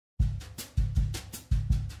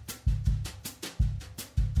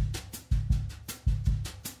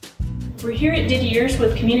We're here at Didier's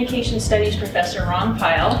with Communication Studies Professor Ron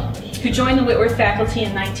Pyle, who joined the Whitworth faculty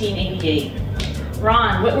in 1988.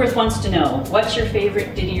 Ron, Whitworth wants to know, what's your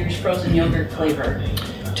favorite Didier's frozen yogurt flavor?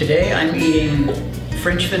 Today I'm eating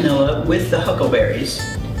French vanilla with the huckleberries.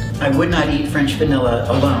 I would not eat French vanilla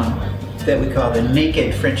alone, that we call the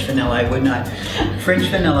naked French vanilla. I would not. French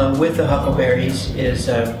vanilla with the huckleberries is,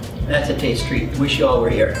 that's a taste treat. Wish you all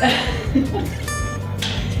were here.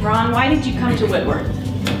 Ron, why did you come to Whitworth?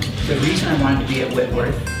 The reason I wanted to be at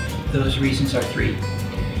Whitworth, those reasons are three.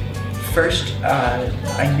 First,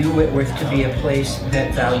 I knew Whitworth to be a place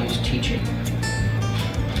that values teaching.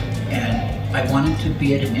 And I wanted to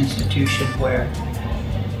be at an institution where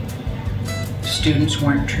students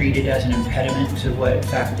weren't treated as an impediment to what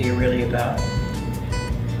faculty are really about.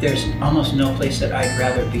 There's almost no place that I'd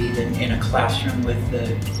rather be than in a classroom with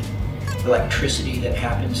the electricity that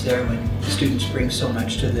happens there when students bring so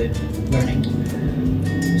much to the learning.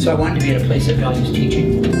 So I wanted to be at a place that values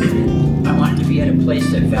teaching. I wanted to be at a place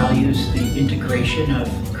that values the integration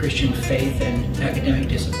of Christian faith and academic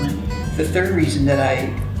discipline. The third reason that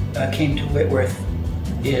I came to Whitworth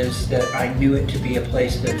is that I knew it to be a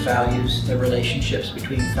place that values the relationships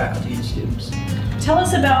between faculty and students. Tell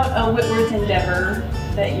us about a Whitworth endeavor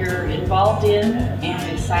that you're involved in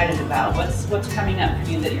and excited about. What's coming up for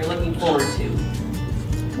you that you're looking forward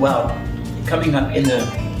to? Well, coming up in the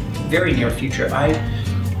very near future,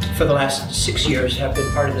 for the last 6 years, have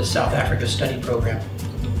been part of the South Africa study program.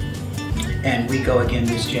 And we go again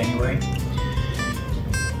this January.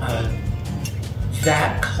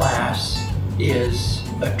 That class is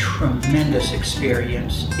a tremendous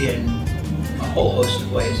experience in a whole host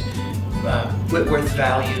of ways. Whitworth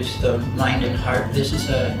values the mind and heart. This is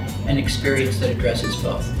an experience that addresses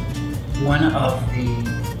both. One of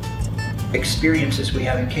the experiences we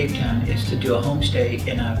have in Cape Town is to do a homestay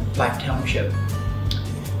in a black township.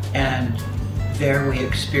 And there we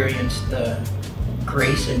experience the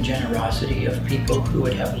grace and generosity of people who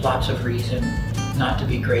would have lots of reason not to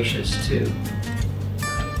be gracious to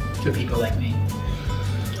people like me.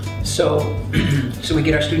 So we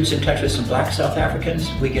get our students in touch with some black South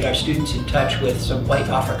Africans. We get our students in touch with some white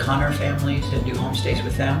Afrikaner families and do homestays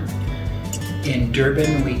with them. In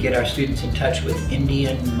Durban, we get our students in touch with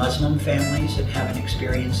Indian Muslim families and have an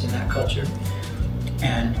experience in that culture.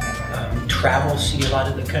 And travel, see a lot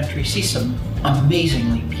of the country, see some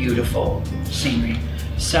amazingly beautiful scenery.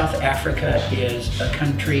 South Africa is a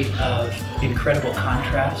country of incredible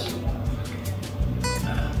contrast.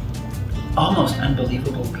 Almost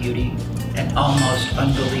unbelievable beauty and almost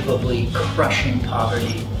unbelievably crushing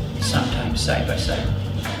poverty, sometimes side by side.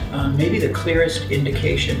 Maybe the clearest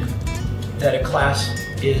indication that a class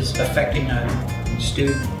is affecting a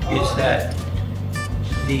student is that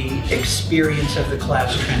the experience of the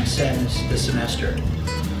class transcends the semester.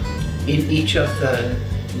 In each of the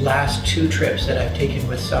last 2 trips that I've taken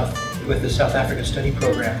with the South Africa study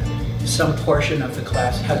program, some portion of the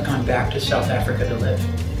class has gone back to South Africa to live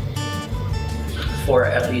for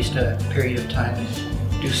at least a period of time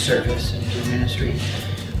and do service and do ministry.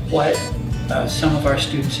 What some of our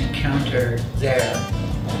students encounter there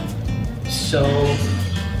so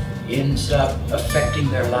ends up affecting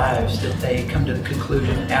their lives that they come to the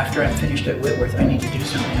conclusion, after I'm finished at Whitworth, I need to do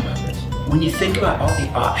something about this. When you think about all the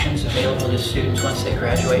options available to students once they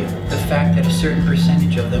graduate, the fact that a certain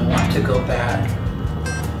percentage of them want to go back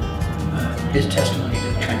is testimony to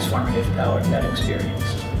the transformative power of that experience.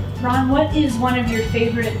 Ron, what is one of your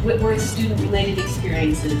favorite Whitworth student-related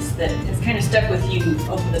experiences that has kind of stuck with you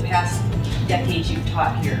over the past decades you've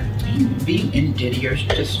taught here? Being in Didier's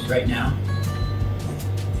just right now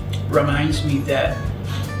reminds me that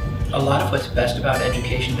a lot of what's best about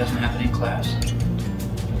education doesn't happen in class.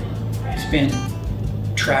 It's been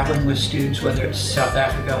traveling with students, whether it's South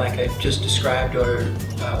Africa like I just described or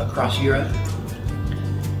across Europe.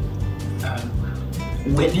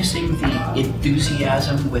 Witnessing the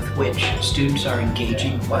enthusiasm with which students are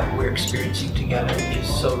engaging what we're experiencing together is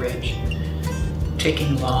so rich.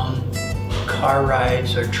 Taking long car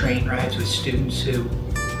rides or train rides with students who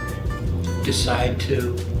decide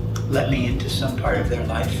to let me into some part of their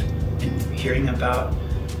life and hearing about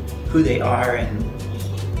who they are and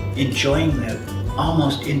enjoying the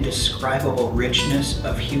almost indescribable richness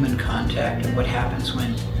of human contact and what happens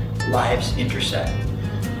when lives intersect.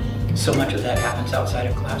 So much of that happens outside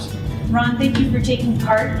of class. Ron, thank you for taking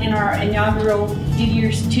part in our inaugural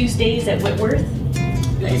Didier's Tuesdays at Whitworth.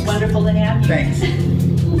 It was wonderful to have you. Thanks.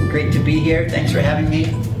 Great to be here. Thanks for having me.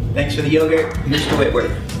 Thanks for the yogurt. Here's to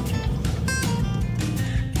Whitworth.